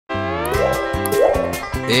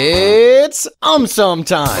It's AumSum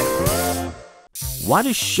time! Why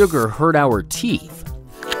does sugar hurt our teeth?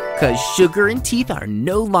 'Cause sugar and teeth are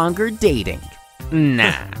no longer dating.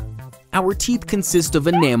 Nah. Our teeth consist of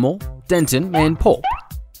enamel, dentin, and pulp.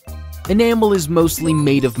 Enamel is mostly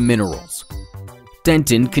made of minerals.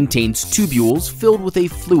 Dentin contains tubules filled with a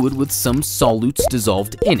fluid with some solutes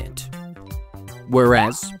dissolved in it.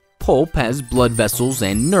 Whereas pulp has blood vessels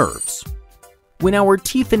and nerves. When our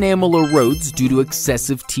teeth enamel erodes due to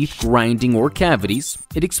excessive teeth grinding or cavities,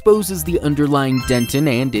 it exposes the underlying dentin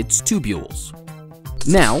and its tubules.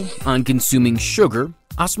 Now, on consuming sugar,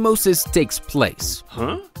 osmosis takes place.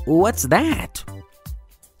 What's that?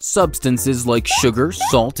 Substances like sugar,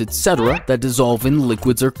 salt, etc. that dissolve in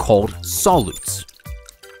liquids are called solutes.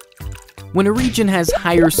 When a region has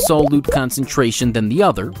higher solute concentration than the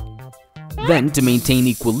other, then to maintain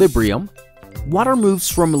equilibrium, water moves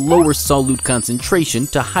from lower solute concentration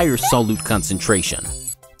to higher solute concentration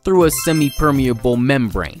through a semipermeable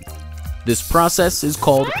membrane. This process is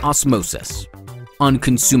called osmosis. On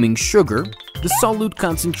consuming sugar, the solute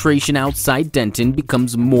concentration outside dentin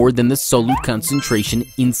becomes more than the solute concentration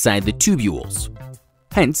inside the tubules.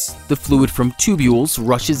 Hence, the fluid from tubules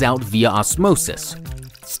rushes out via osmosis,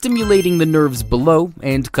 stimulating the nerves below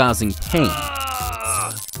and causing pain.